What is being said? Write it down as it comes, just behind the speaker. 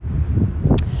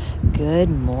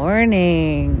Good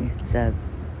morning. It's a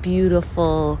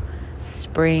beautiful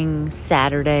spring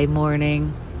Saturday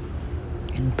morning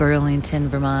in Burlington,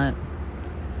 Vermont.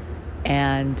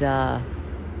 And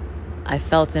I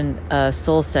felt a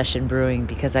soul session brewing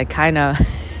because I kind of,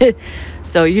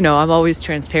 so, I'm always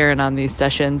transparent on these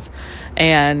sessions.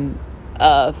 And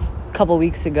a couple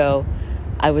weeks ago,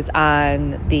 I was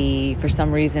for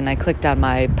some reason, I clicked on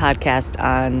my podcast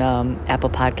on Apple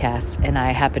Podcasts, and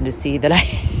I happened to see that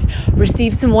I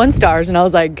received some 1 stars, and I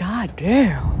was like, God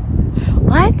damn,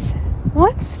 what?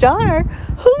 1 star?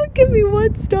 Who would give me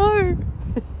 1 star?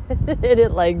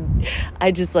 And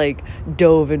I just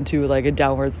dove into a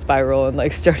downward spiral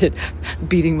and started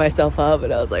beating myself up,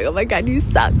 and I was like, oh my God, you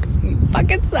suck. You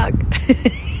fucking suck.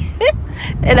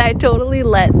 And I totally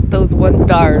let those 1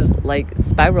 stars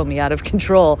spiral me out of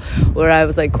control, where I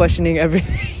was questioning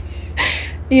everything,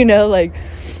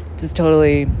 just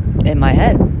totally in my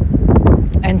head.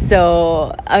 And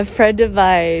so a friend of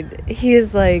mine, he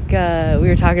is we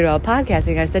were talking about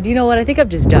podcasting. I said, you know what? I think I'm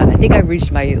just done. I think I've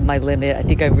reached my limit. I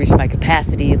think I've reached my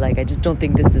capacity. I just don't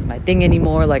think this is my thing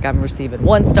anymore. I'm receiving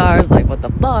 1 stars. What the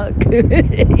fuck?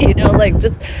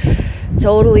 Just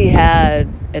totally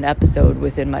had an episode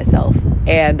within myself.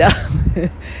 And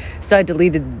so I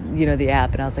deleted, the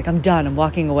app, and I was like, I'm done. I'm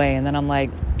walking away. And then I'm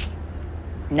like,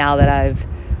 now that I've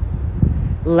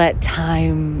let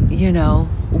time,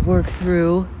 work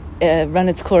through, run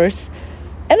its course.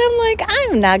 And I'm like,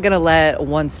 I'm not going to let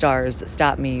 1 stars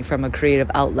stop me from a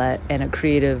creative outlet and a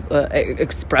creative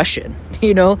expression.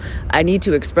 I need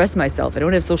to express myself. I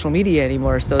don't have social media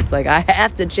anymore. So it's I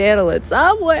have to channel it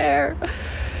somewhere.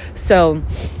 So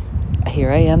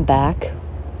here I am back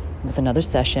with another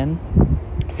session.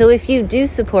 So if you do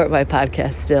support my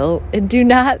podcast still and do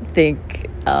not think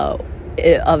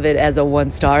of it as a 1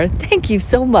 star, thank you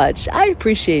so much. I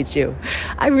appreciate you.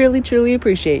 I really, truly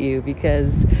appreciate you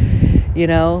because,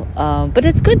 but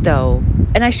it's good though.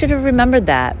 And I should have remembered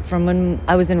that from when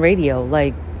I was in radio.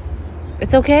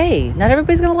 It's okay. Not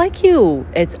everybody's going to like you.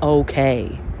 It's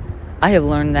okay. I have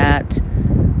learned that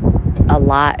a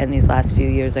lot in these last few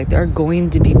years. There are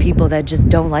going to be people that just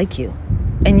don't like you,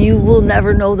 and you will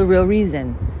never know the real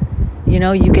reason.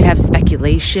 You could have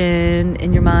speculation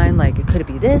in your mind, it could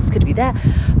be this, could be that.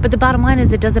 But the bottom line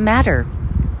is it doesn't matter.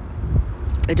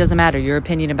 It doesn't matter. Your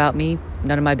opinion about me,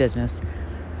 none of my business.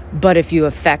 But if you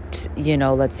affect,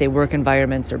 let's say work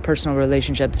environments or personal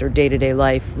relationships or day-to-day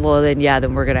life, well, then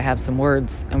we're going to have some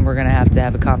words, and we're going to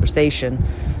have a conversation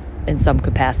in some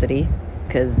capacity,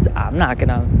 because I'm not going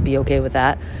to be okay with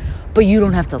that. But you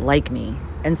don't have to like me.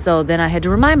 And so then I had to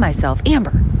remind myself,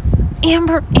 Amber.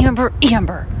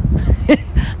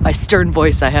 My stern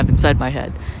voice I have inside my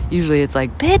head. Usually it's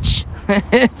bitch.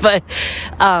 But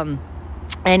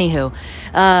anywho,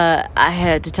 I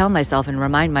had to tell myself and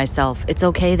remind myself, it's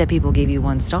okay that people gave you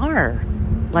 1 star.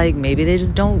 Maybe they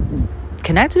just don't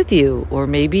connect with you, or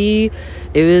maybe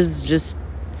it was just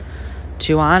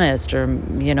too honest, or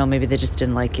maybe they just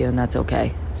didn't like you, and that's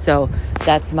okay. So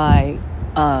that's my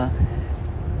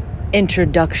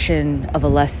introduction of a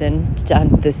lesson on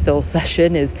this soul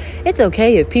session. Is it's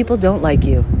okay if people don't like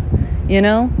you,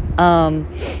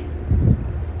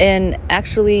 and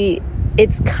actually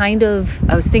it's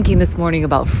I was thinking this morning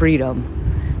about freedom,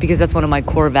 because that's one of my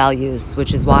core values,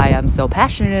 which is why I'm so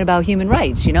passionate about human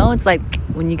rights. It's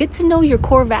when you get to know your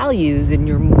core values and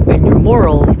your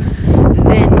morals,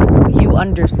 then you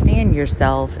understand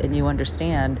yourself, and you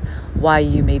understand why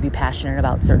you may be passionate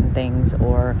about certain things,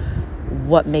 or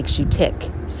what makes you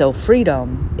tick. So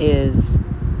freedom is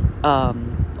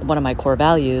one of my core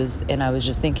values, and I was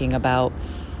just thinking about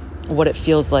what it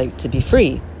feels like to be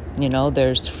free.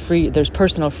 There's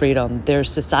personal freedom, there's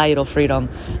societal freedom,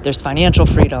 there's financial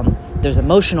freedom, there's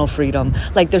emotional freedom.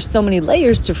 There's so many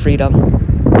layers to freedom.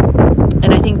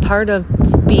 And I think part of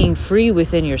being free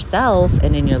within yourself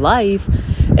and in your life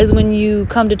is when you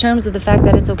come to terms with the fact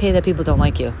that it's okay that people don't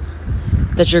like you,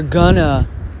 that you're gonna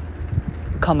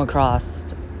come across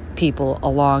people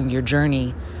along your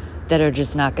journey that are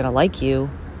just not going to like you,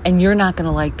 and you're not going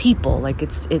to like people.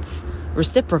 It's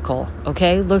reciprocal.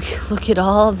 Okay. Look at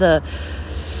all the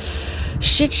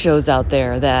shit shows out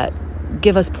there that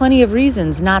give us plenty of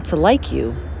reasons not to like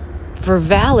you for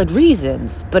valid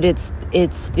reasons, but it's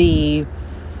the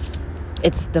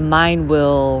mind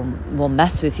will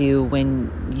mess with you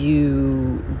when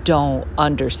you don't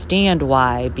understand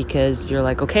why, because you're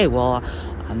okay, well,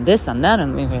 I'm this, I'm that,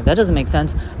 that doesn't make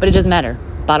sense, but it doesn't matter.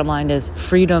 Bottom line is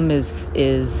freedom is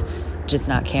just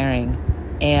not caring.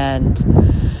 And,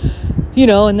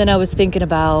 and then I was thinking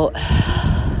about,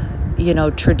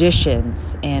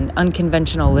 traditions and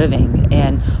unconventional living,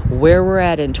 and where we're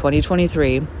at in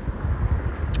 2023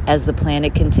 as the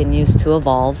planet continues to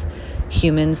evolve,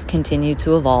 humans continue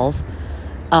to evolve,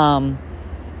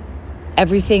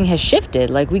 everything has shifted.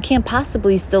 Like, we can't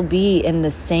possibly still be in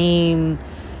the same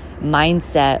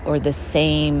mindset or the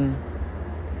same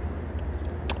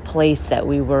place that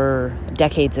we were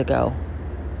decades ago.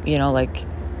 You know, like,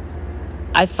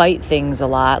 I fight things a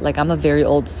lot. Like, I'm a very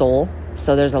old soul,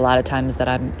 so there's a lot of times that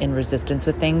I'm in resistance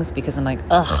with things because I'm like,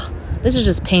 ugh, this is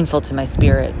just painful to my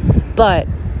spirit. But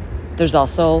there's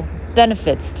also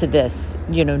benefits to this,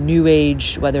 you know, new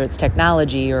age, whether it's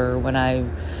technology or when I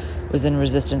was in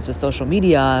resistance with social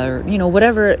media or, you know,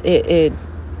 whatever it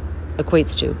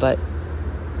equates to. But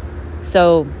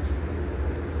so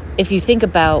if you think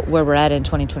about where we're at in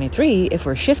 2023, if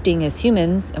we're shifting as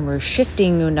humans and we're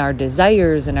shifting in our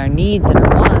desires and our needs and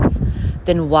our wants,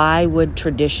 then why would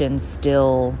traditions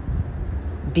still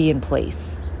be in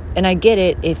place? And I get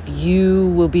it. If you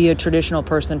will be a traditional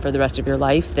person for the rest of your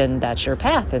life, then that's your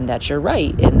path and that's your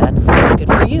right and that's good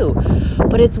for you.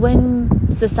 But it's when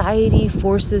society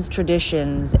forces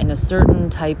traditions and a certain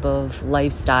type of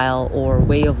lifestyle or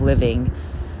way of living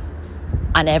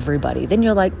on everybody, then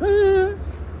you're like,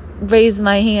 raise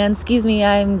my hand, excuse me,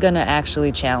 I'm going to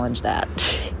actually challenge that.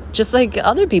 Just like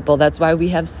other people. That's why we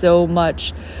have so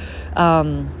much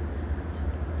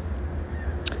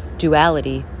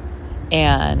duality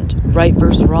and right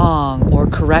versus wrong or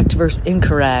correct versus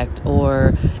incorrect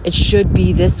or it should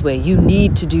be this way. You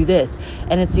need to do this.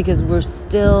 And it's because we're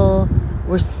still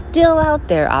out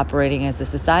there operating as a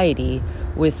society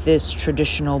with this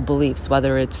traditional beliefs,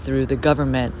 whether it's through the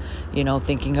government, you know,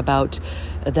 thinking about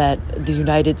that the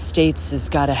United States has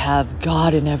got to have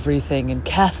God in everything and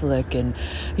Catholic and,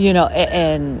 you know,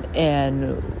 and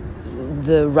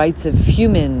the rights of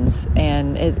humans.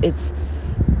 And it's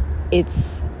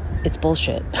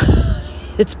bullshit.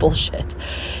 It's bullshit.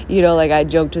 You know, like I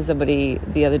joked to somebody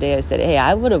the other day, I said, hey,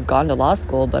 I would have gone to law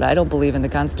school, but I don't believe in the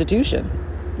Constitution.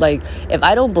 Like, if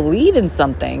I don't believe in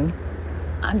something,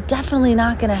 I'm definitely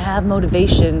not going to have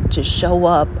motivation to show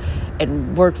up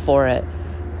and work for it.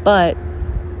 But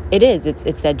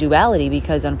it's that duality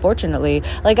because unfortunately,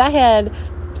 like I had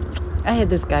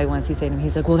this guy once, he said to me,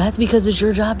 he's like, well, that's because it's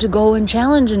your job to go and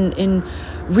challenge and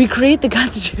recreate the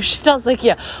Constitution. I was like,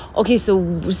 yeah, okay, so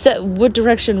what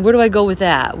direction, where do I go with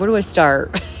that? Where do I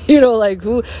start? You know, like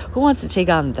who wants to take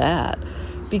on that?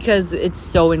 Because it's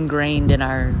so ingrained in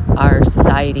our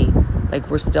society. Like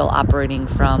we're still operating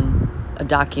from a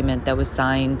document that was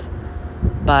signed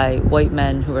by white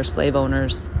men who are slave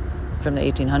owners from the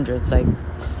 1800s.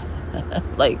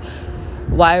 Like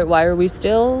why are we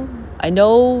still... I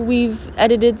know we've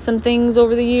edited some things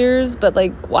over the years, but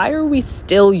like, why are we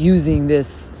still using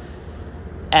this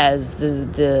as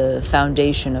the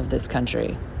foundation of this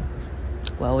country?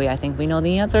 Well, I think we know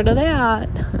the answer to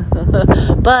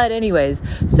that. But anyways,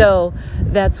 so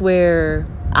that's where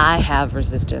I have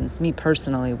resistance, me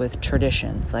personally, with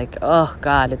traditions. Like, oh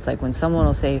God, it's like when someone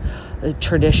will say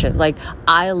tradition, like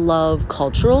I love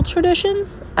cultural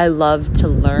traditions. I love to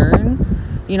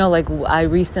learn, you know, like I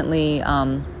recently,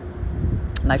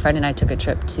 my friend and I took a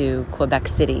trip to Quebec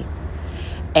City,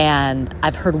 and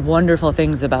I've heard wonderful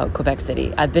things about Quebec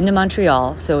City. I've been to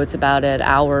Montreal, so it's about an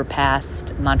hour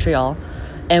past Montreal,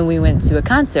 and we went to a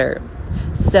concert.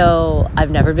 So I've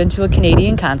never been to a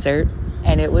Canadian concert,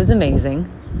 and it was amazing.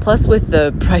 Plus with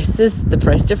the price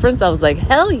difference, I was like,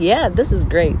 hell yeah, this is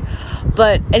great.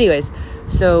 But anyways,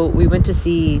 so we went to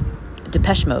see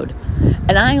Depeche Mode,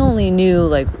 and I only knew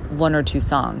like one or two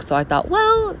songs. So I thought,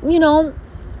 well, you know,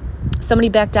 somebody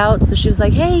backed out, so she was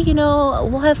like, hey, you know,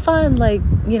 we'll have fun, like,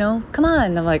 you know, come on.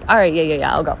 And I'm like, all right,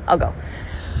 yeah, I'll go.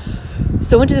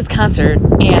 So I went to this concert,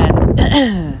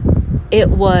 and it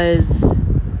was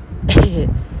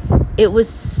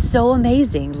so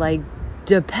amazing. Like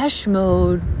Depeche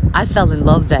Mode, I fell in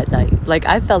love that night. Like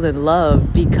I fell in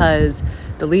love because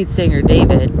the lead singer,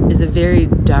 David, is a very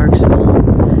dark soul.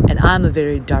 And I'm a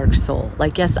very dark soul.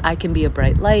 Like, yes, I can be a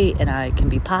bright light and I can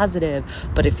be positive.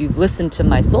 But if you've listened to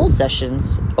my soul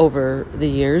sessions over the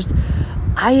years,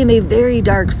 I am a very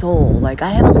dark soul. Like,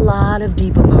 I have a lot of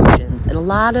deep emotions and a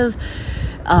lot of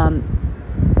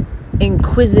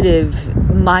inquisitive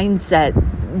mindset,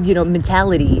 you know,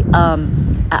 mentality.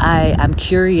 I'm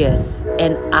curious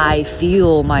and I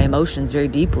feel my emotions very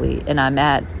deeply. And I'm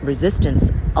at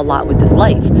resistance a lot with this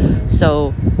life.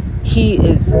 So he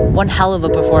is one hell of a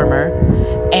performer,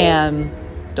 and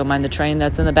don't mind the train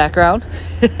that's in the background.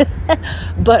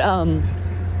 But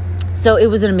so it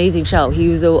was an amazing show. He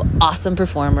was an awesome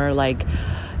performer. Like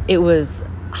it was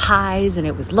highs and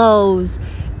it was lows,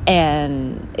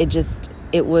 and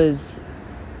it was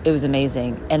It was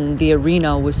amazing. And the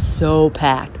arena was so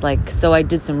packed. Like, so I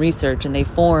did some research, and they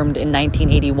formed in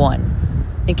 1981.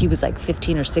 I think he was like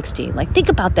 15 or 16. Like, think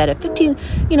about that. At 15,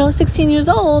 16 years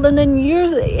old, and then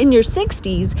you're in your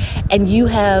 60s, and you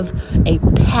have a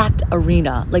packed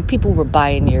arena. Like, people were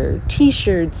buying your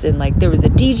t-shirts, and like there was a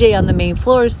DJ on the main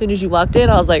floor. As soon as you walked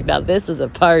in, I was like, now this is a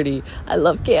party. I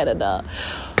love Canada.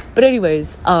 But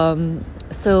anyways,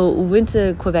 so went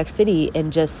to Quebec City,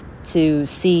 and just to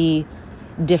see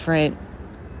different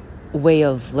way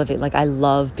of living. Like, I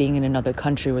love being in another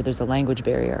country where there's a language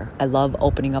barrier. I love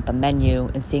opening up a menu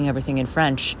and seeing everything in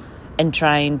French and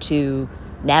trying to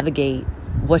navigate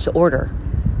what to order.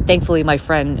 Thankfully, my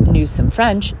friend knew some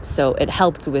French, so it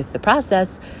helped with the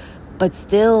process. But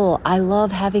still, I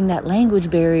love having that language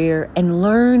barrier and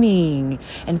learning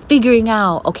and figuring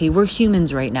out, okay, we're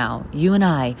humans right now, you and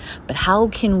I, but how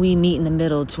can we meet in the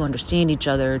middle to understand each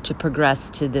other, to progress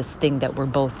to this thing that we're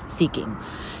both seeking?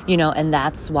 And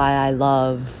that's why I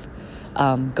love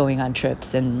going on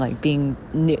trips and like being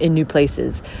in new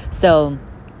places. So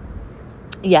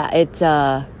yeah, it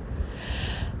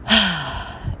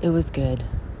was good.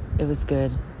 It was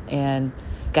good. And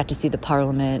got to see the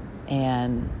Parliament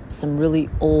and some really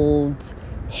old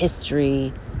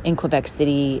history in Quebec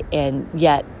City, and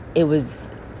yet it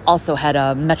was also had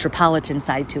a metropolitan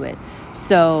side to it.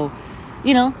 So,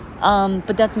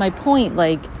 but that's my point.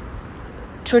 Like,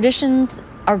 traditions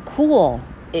are cool,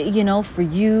 for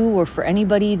you or for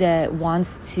anybody that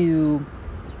wants to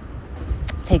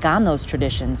take on those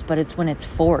traditions, but it's when it's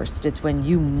forced. It's when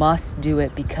you must do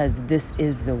it because this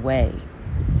is the way.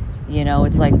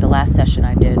 It's like the last session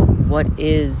I did. What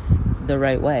is the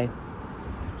right way?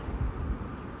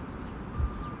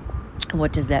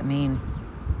 What does that mean?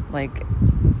 Like,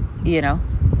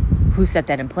 who set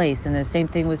that in place? And the same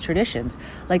thing with traditions.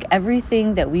 Like,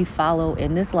 everything that we follow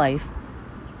in this life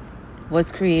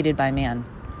was created by man.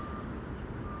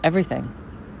 Everything.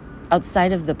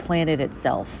 Outside of the planet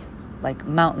itself. Like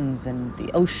mountains and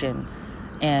the ocean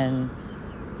and,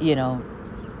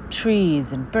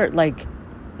 trees and birds. Like,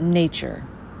 nature.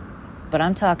 But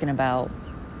I'm talking about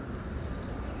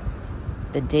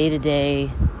the day-to-day,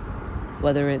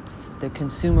 whether it's the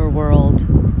consumer world,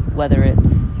 whether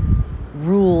it's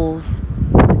rules,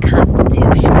 the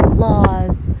Constitution,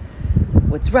 laws,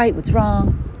 what's right, what's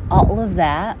wrong, all of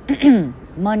that,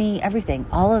 money, everything,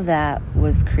 all of that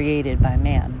was created by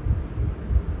man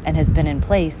and has been in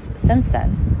place since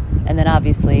then. And then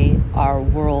obviously our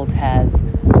world has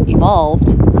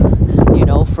evolved,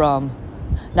 from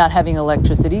not having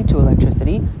electricity to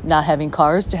electricity, not having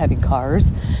cars to having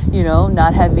cars,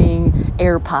 not having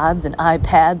AirPods and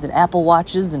iPads and Apple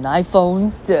Watches and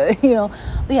iPhones to,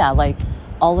 like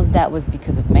all of that was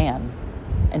because of man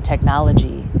and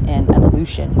technology and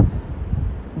evolution.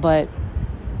 But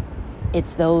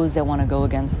it's those that want to go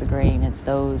against the grain. It's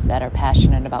those that are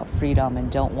passionate about freedom and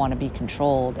don't want to be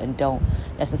controlled and don't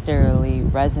necessarily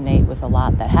resonate with a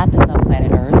lot that happens on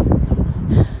planet Earth.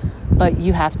 But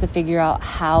you have to figure out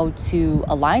how to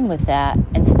align with that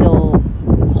and still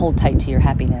hold tight to your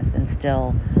happiness and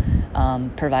still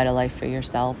provide a life for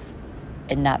yourself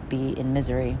and not be in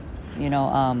misery.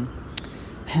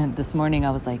 This morning I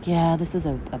was like, yeah, this is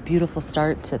a beautiful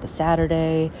start to the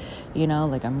Saturday,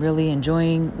 like I'm really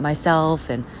enjoying myself.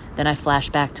 And then I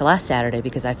flashed back to last Saturday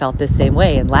because I felt this same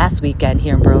way. And last weekend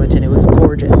here in Burlington, it was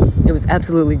gorgeous. It was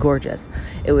absolutely gorgeous.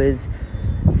 It was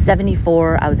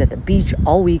 74. I was at the beach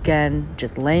all weekend,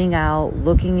 just laying out,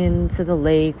 looking into the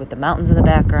lake with the mountains in the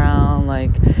background.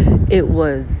 Like, it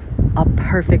was a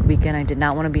perfect weekend. I did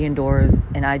not want to be indoors,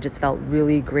 and I just felt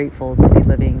really grateful to be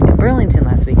living in Burlington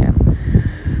last weekend.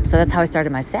 So that's how I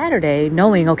started my Saturday,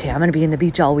 knowing, okay, I'm going to be in the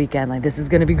beach all weekend. Like, this is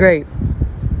going to be great.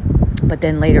 But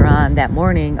then later on that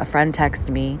morning, a friend texted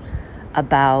me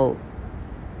about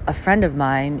a friend of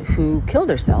mine who killed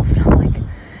herself. And I'm like,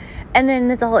 and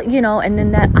then it's all, and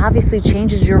then that obviously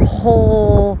changes your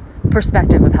whole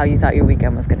perspective of how you thought your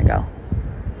weekend was going to go.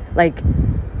 Like,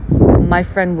 my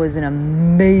friend was an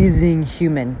amazing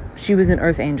human. She was an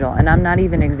earth angel, and I'm not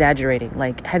even exaggerating.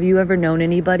 Like, have you ever known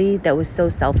anybody that was so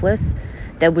selfless,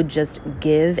 that would just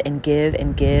give and give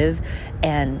and give,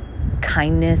 and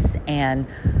kindness, and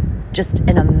just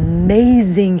an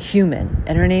amazing human?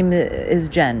 And her name is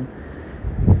Jen,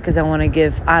 because I want to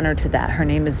give honor to that. Her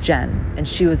name is Jen, and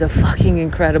she was a fucking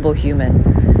incredible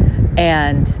human.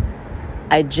 And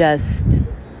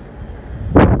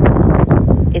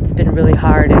it's been really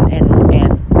hard, and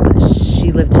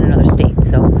she lived in another state,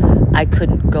 so I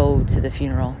couldn't go to the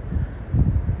funeral.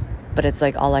 But it's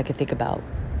like all I could think about,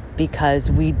 because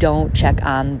we don't check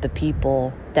on the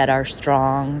people that are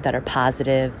strong, that are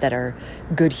positive, that are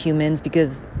good humans,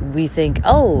 because we think,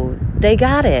 oh, they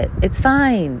got it. It's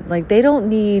fine. Like, they don't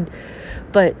need,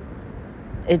 but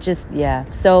it just, yeah.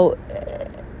 So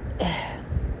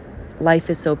life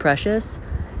is so precious,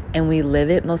 and we live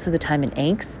it most of the time in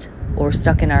angst or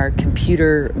stuck in our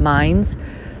computer minds.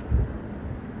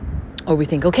 Or we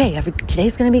think, okay,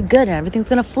 today's going to be good and everything's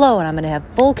going to flow and I'm going to have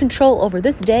full control over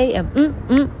this day and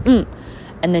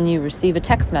And then you receive a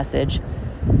text message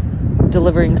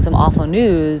delivering some awful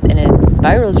news and it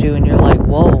spirals you and you're like,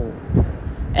 whoa.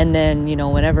 And then,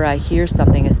 whenever I hear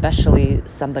something, especially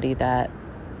somebody that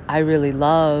I really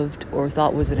loved or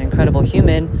thought was an incredible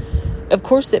human, of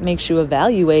course it makes you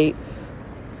evaluate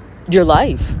your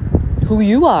life, who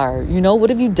you are,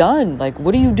 what have you done? Like,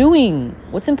 what are you doing?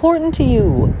 What's important to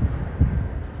you?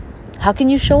 How can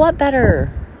you show up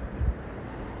better?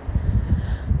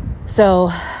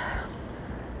 So,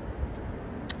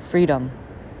 freedom,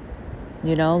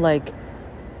 I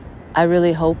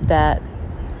really hope that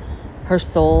her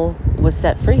soul was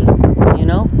set free,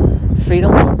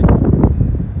 Freedom looks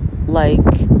like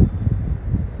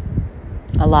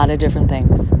a lot of different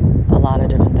things.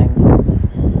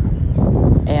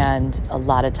 And a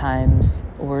lot of times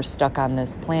we're stuck on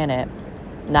this planet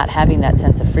not having that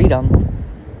sense of freedom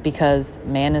because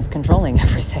man is controlling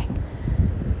everything.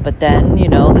 But then,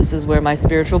 this is where my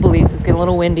spiritual beliefs, it's getting a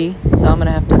little windy, so I'm going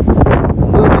to have to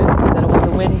move it because I don't want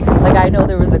the wind. Like, I know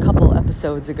there was a couple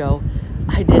episodes ago,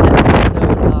 I did an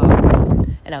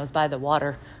episode, and I was by the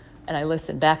water, and I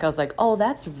listened back. I was like, oh,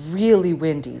 that's really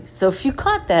windy. So if you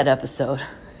caught that episode,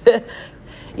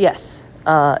 yes,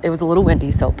 it was a little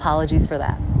windy, so apologies for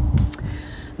that.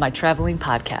 My traveling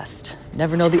podcast.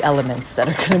 Never know the elements that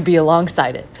are going to be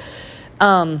alongside it.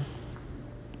 But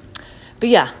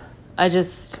yeah, I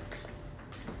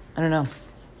don't know.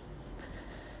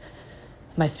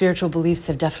 My spiritual beliefs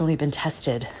have definitely been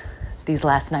tested these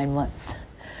last 9 months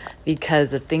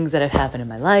because of things that have happened in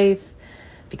my life,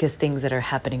 because things that are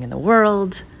happening in the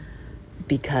world,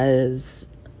 because,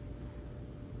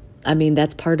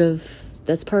 that's part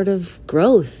of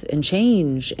growth and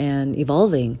change and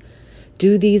evolving.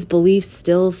 Do these beliefs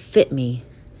still fit me?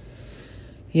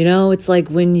 It's like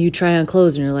when you try on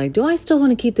clothes and you're like, do I still want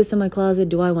to keep this in my closet?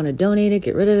 Do I want to donate it,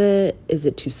 get rid of it? Is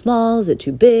it too small? Is it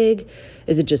too big?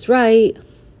 Is it just right?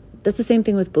 That's the same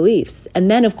thing with beliefs.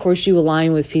 And then, of course, you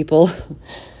align with people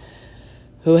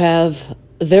who have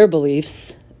their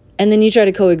beliefs, and then you try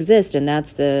to coexist. And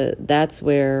that's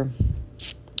where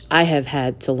I have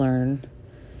had to learn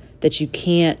that you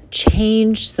can't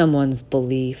change someone's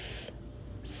beliefs,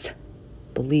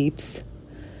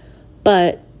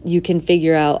 but you can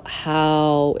figure out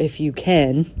how, if you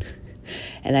can,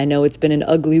 and I know it's been an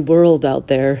ugly world out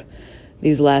there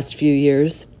these last few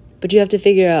years, but you have to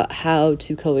figure out how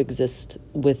to coexist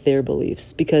with their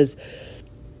beliefs, because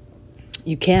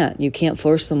you can't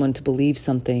force someone to believe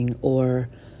something or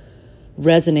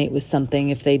resonate with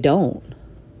something if they don't.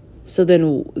 So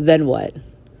then what?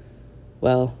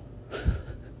 Well,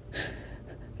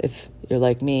 if you're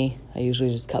like me, I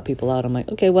usually just cut people out. I'm like,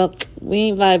 okay, well, we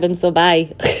ain't vibing, so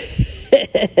bye.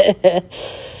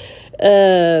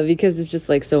 Because it's just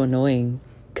like so annoying.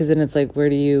 Because then it's like, where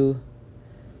do you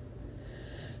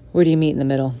meet in the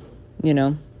middle?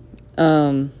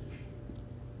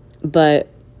 But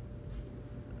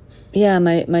yeah,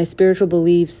 my spiritual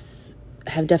beliefs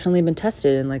have definitely been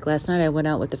tested. And like last night I went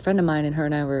out with a friend of mine and her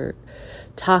and I were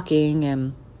talking,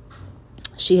 and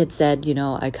she had said,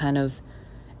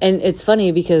 and it's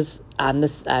funny because I'm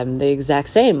the exact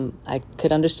same. I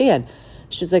could understand.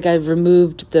 She's like, I've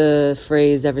removed the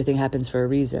phrase, everything happens for a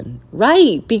reason.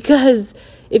 Right. Because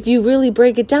if you really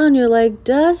break it down, you're like,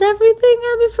 does everything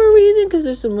happen for a reason? Because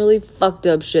there's some really fucked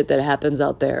up shit that happens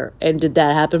out there. And did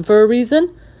that happen for a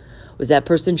reason? Was that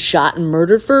person shot and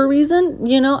murdered for a reason?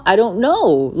 I don't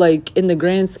know. Like, in the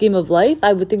grand scheme of life,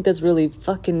 I would think that's really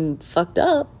fucking fucked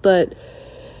up. But,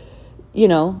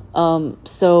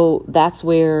 so that's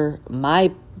where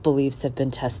my beliefs have been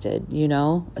tested,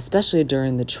 especially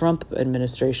during the Trump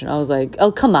administration. I was like,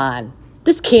 oh, come on.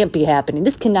 This can't be happening.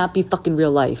 This cannot be fucking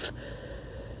real life.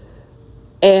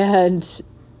 And,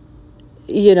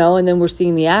 and then we're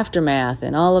seeing the aftermath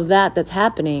and all of that's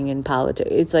happening in politics.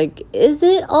 It's like, is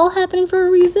it all happening for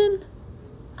a reason?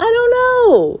 I don't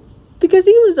know. Because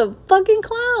he was a fucking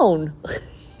clown.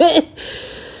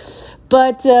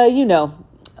 But, so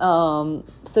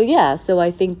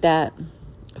I think that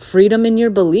freedom in your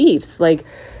beliefs, like,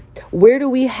 where do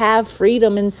we have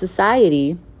freedom in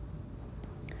society?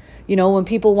 When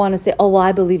people want to say, oh, well,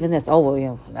 I believe in this. Oh,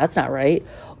 well, that's not right.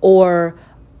 Or,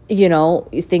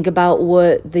 You think about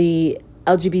what the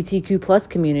LGBTQ plus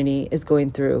community is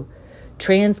going through,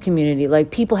 trans community. Like,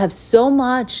 people have so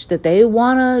much that they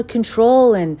want to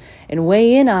control and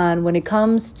weigh in on when it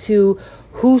comes to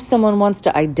who someone wants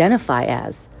to identify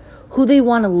as, who they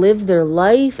want to live their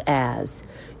life as.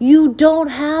 You don't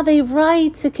have a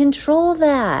right to control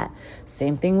that.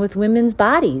 Same thing with women's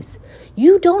bodies.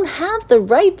 You don't have the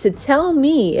right to tell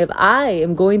me if I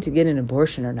am going to get an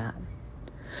abortion or not.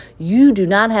 You do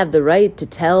not have the right to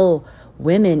tell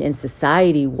women in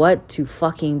society what to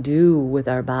fucking do with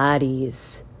our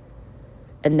bodies.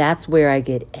 And that's where I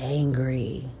get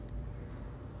angry.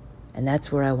 And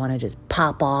that's where I want to just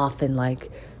pop off and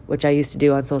which I used to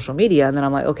do on social media. And then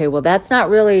I'm like, okay, well, it's not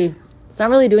really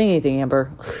doing anything,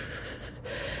 Amber.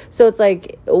 So it's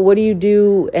like, what do you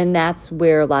do? And that's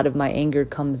where a lot of my anger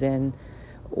comes in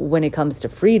when it comes to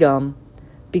freedom,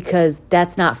 because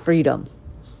that's not freedom.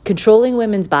 Controlling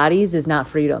women's bodies is not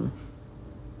freedom.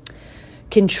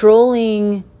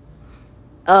 Controlling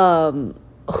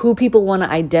who people want to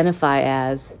identify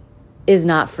as is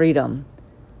not freedom.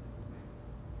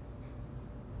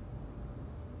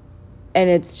 And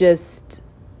it's just,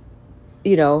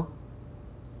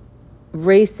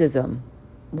 racism,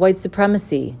 white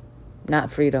supremacy,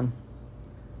 not freedom.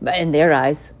 But in their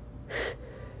eyes,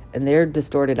 in their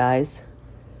distorted eyes.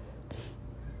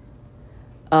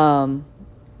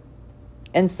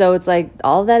 And so it's like,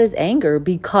 all that is anger,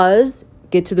 because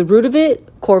get to the root of it,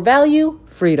 core value,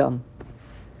 freedom.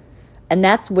 And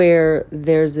that's where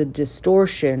there's a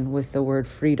distortion with the word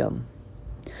freedom.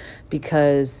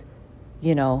 Because,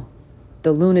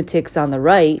 the lunatics on the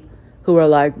right who are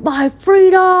like, my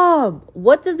freedom.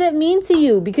 What does that mean to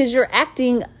you? Because you're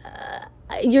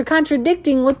you're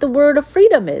contradicting what the word of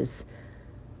freedom is.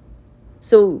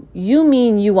 So you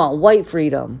mean you want white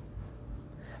freedom,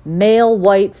 male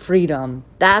white freedom.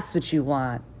 That's what you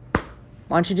want.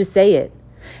 Why don't you just say it?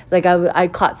 Like I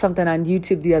caught something on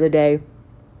YouTube the other day,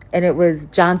 and it was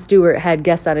Jon Stewart had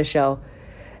guests on his show,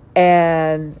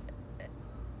 and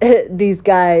these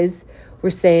guys were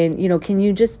saying, can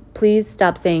you just please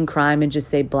stop saying crime and just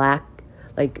say black?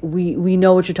 Like, we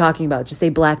know what you're talking about. Just say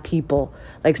black people.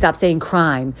 Like, stop saying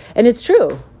crime. And it's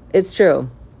true. It's true.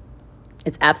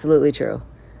 It's absolutely true.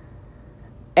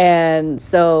 And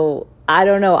so, I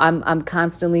don't know. I'm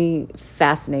constantly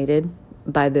fascinated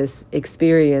by this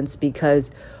experience, because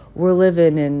we're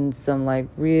living in some,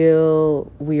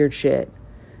 real weird shit.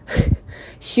 And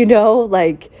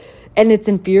it's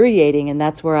infuriating. And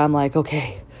that's where I'm like,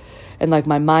 okay. And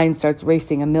my mind starts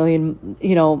racing a million,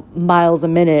 miles a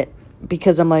minute,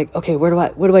 because I'm like, okay, what do I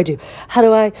do?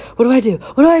 What do I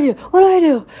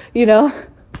do?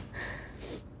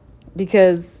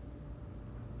 Because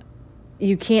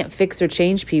you can't fix or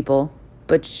change people,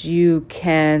 but you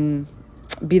can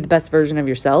be the best version of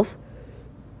yourself,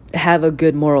 have a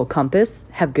good moral compass,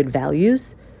 have good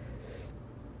values,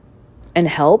 and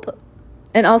help,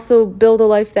 and also build a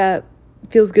life that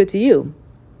feels good to you.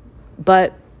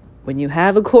 But when you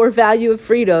have a core value of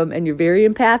freedom, and you're very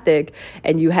empathic,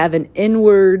 and you have an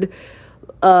inward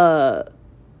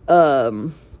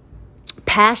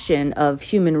passion of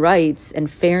human rights and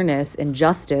fairness and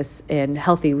justice and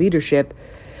healthy leadership,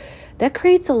 that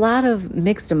creates a lot of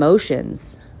mixed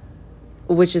emotions,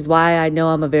 which is why I know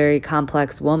I'm a very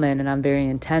complex woman, and I'm very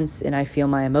intense, and I feel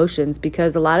my emotions,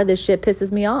 because a lot of this shit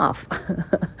pisses me off.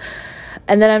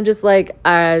 And then I'm just like,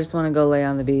 I just want to go lay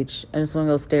on the beach. I just want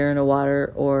to go stare into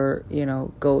water, or,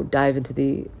 go dive into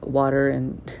the water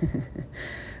and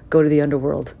go to the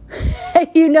underworld.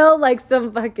 Like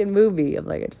some fucking movie. I'm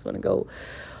like, I just want to go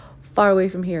far away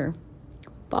from here.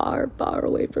 Far, far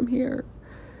away from here.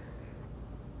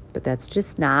 But that's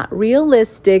just not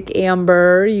realistic,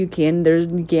 Amber. You can't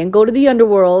go to the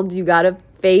underworld. You got to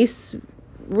face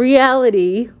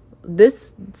reality,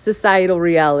 this societal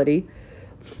reality.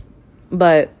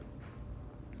 But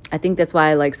I think that's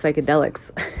why I like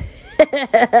psychedelics.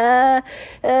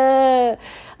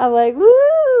 I'm like,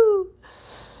 woo!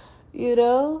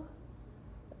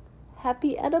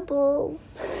 Happy edibles.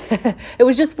 It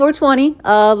was just 420.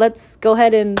 Let's go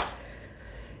ahead and,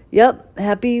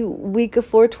 happy week of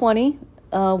 420.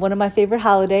 One of my favorite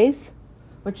holidays,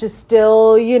 which is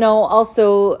still,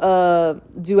 also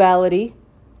duality,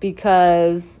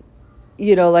 because,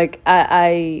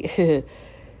 I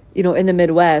in the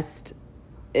Midwest,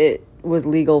 it was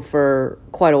legal for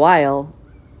quite a while.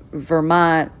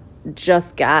 Vermont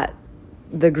just got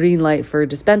the green light for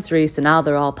dispensaries, so now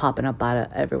they're all popping up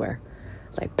everywhere.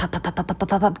 It's like pop, pop, pop, pop, pop,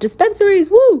 pop, pop,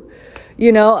 dispensaries, woo!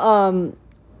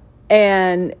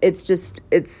 And it's just,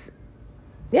 it's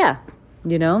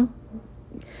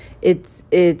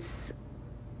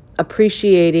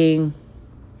appreciating,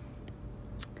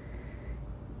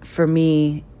 for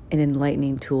me, an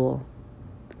enlightening tool.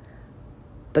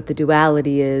 But the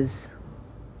duality is,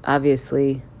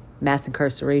 obviously, mass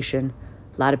incarceration.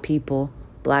 A lot of people,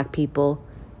 Black people,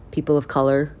 people of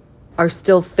color, are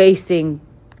still facing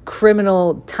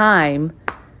criminal time,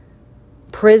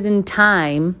 prison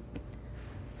time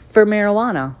for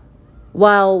marijuana.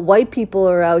 While white people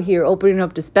are out here opening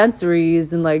up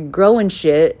dispensaries and like growing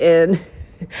shit and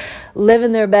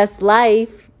living their best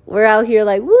life, we're out here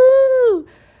like, woo!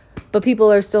 But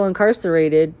people are still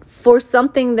incarcerated for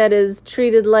something that is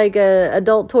treated like a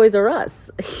adult Toys R Us.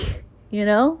 You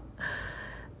know?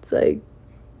 It's like,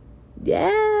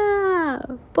 yeah,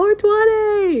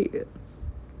 420.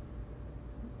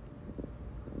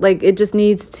 Like, it just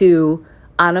needs to,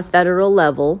 on a federal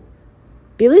level,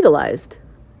 be legalized.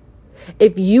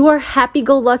 If you are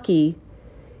happy-go-lucky,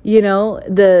 you know,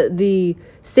 the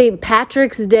St.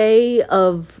 Patrick's Day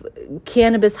of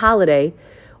cannabis holiday,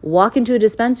 walk into a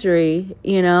dispensary,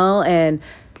 you know, and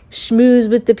schmooze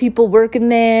with the people working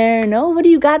there. And, oh, what do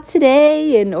you got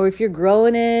today? And or if you're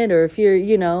growing it, or if you're,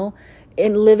 you know,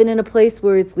 living in a place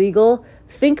where it's legal,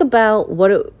 think about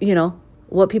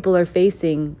what people are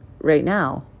facing right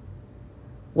now,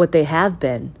 what they have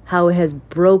been, how it has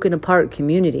broken apart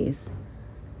communities.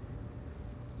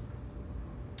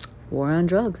 War on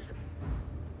drugs.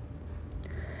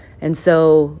 And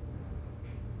so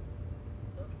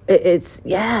it's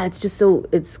just so,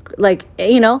 it's like,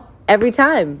 you know, every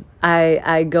time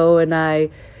I go and I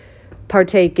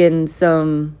partake in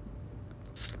some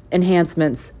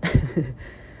enhancements,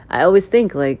 I always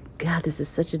think like, God, this is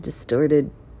such a distorted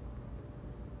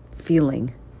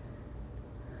feeling.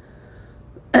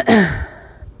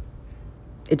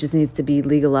 It just needs to be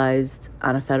legalized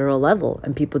on a federal level.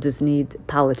 And people just need,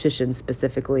 politicians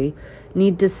specifically,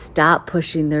 need to stop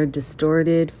pushing their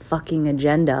distorted fucking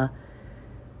agenda.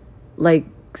 Like,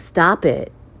 stop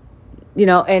it. You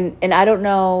know, and I don't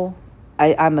know,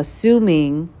 I'm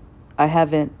assuming, I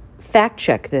haven't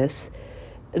fact-checked this,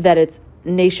 that it's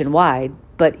nationwide.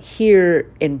 But here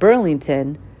in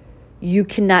Burlington, you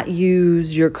cannot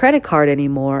use your credit card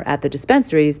anymore at the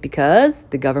dispensaries because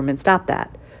the government stopped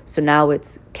that. So now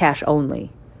it's cash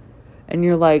only. And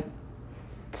you're like,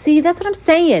 see, that's what I'm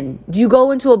saying. You go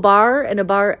into a bar,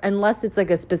 unless it's like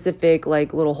a specific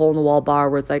like little hole in the wall bar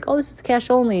where it's like, oh, this is cash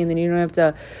only. And then you don't have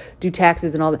to do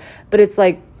taxes and all that. But it's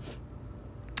like,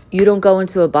 you don't go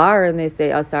into a bar and they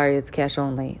say, oh, sorry, it's cash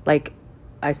only. Like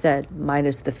I said,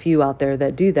 minus the few out there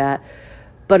that do that.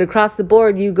 But across the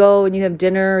board, you go and you have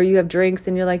dinner or you have drinks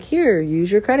and you're like, here,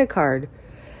 use your credit card.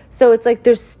 So it's like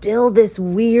there's still this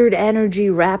weird energy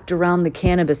wrapped around the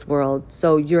cannabis world.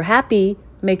 So you're happy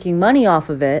making money off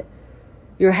of it.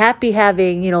 You're happy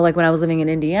having, you know, like when I was living in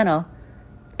Indiana,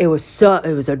 it was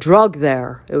a drug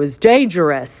there. It was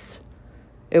dangerous.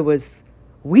 It was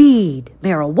weed,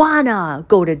 marijuana,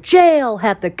 go to jail,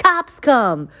 have the cops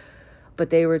come.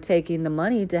 But they were taking the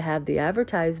money to have the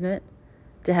advertisement,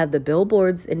 to have the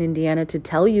billboards in Indiana to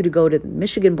tell you to go to the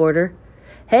Michigan border.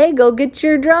 Hey, go get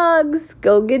your drugs,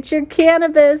 go get your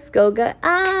cannabis, go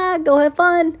have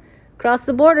fun, cross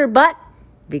the border, but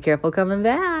be careful coming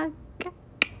back.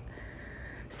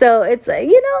 So it's,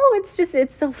 you know,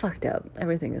 it's so fucked up.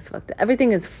 Everything is fucked up.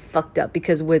 Everything is fucked up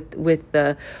because with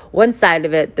the one side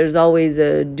of it, there's always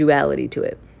a duality to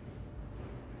it.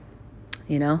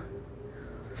 You know?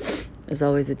 There's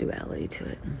always a duality to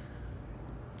it.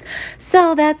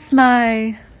 So that's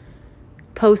my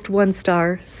post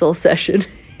 1-star soul session.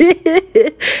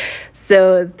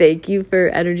 So thank you for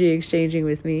energy exchanging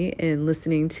with me and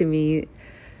listening to me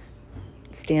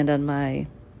stand on my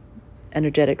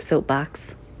energetic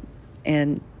soapbox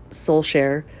and soul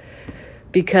share.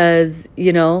 Because,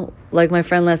 you know, like my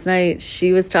friend last night,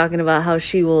 she was talking about how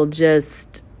she will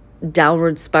just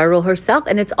downward spiral herself.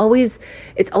 And it's always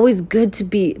good to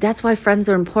be, that's why friends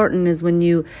are important, is when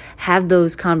you have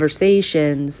those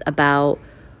conversations about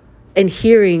and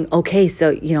hearing, okay,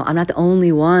 so, you know, I'm not the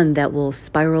only one that will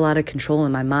spiral out of control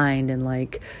in my mind and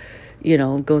like, you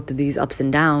know, go through these ups and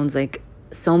downs. Like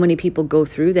so many people go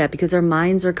through that because our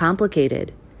minds are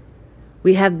complicated.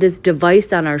 We have this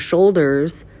device on our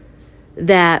shoulders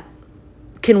that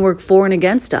can work for and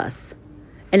against us.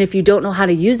 And if you don't know how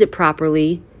to use it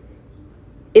properly,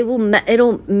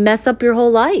 it'll mess up your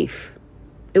whole life.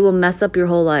 It will mess up your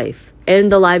whole life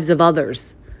and the lives of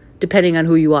others, depending on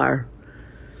who you are.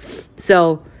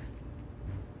 So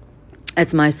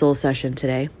that's my soul session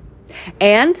today.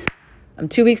 And I'm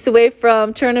 2 weeks away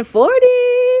from turning 40.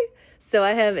 So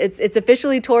it's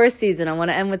officially Taurus season. I want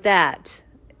to end with that.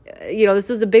 You know, this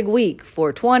was a big week.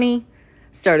 420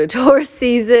 started Taurus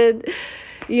season.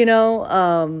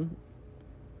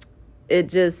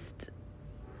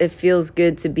 It feels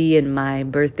good to be in my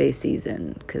birthday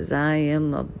season because I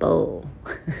am a bull.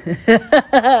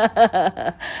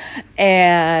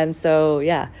 And so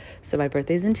my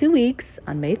birthday's in 2 weeks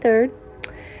on May 3rd,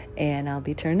 and I'll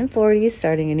be turning 40,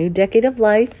 starting a new decade of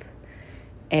life,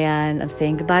 and I'm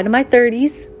saying goodbye to my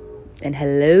 30s and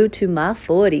hello to my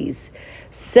 40s.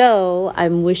 So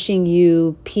I'm wishing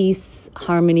you peace,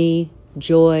 harmony,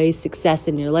 joy, success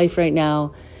in your life right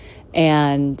now.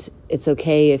 And it's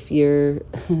okay if you're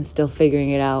still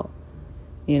figuring it out,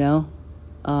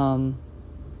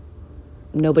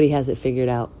 Nobody has it figured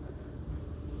out.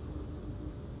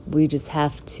 We just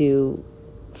have to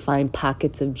find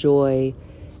pockets of joy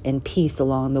and peace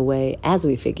along the way as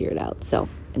we figure it out. So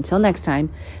until next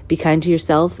time, be kind to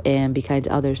yourself and be kind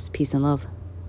to others. Peace and love.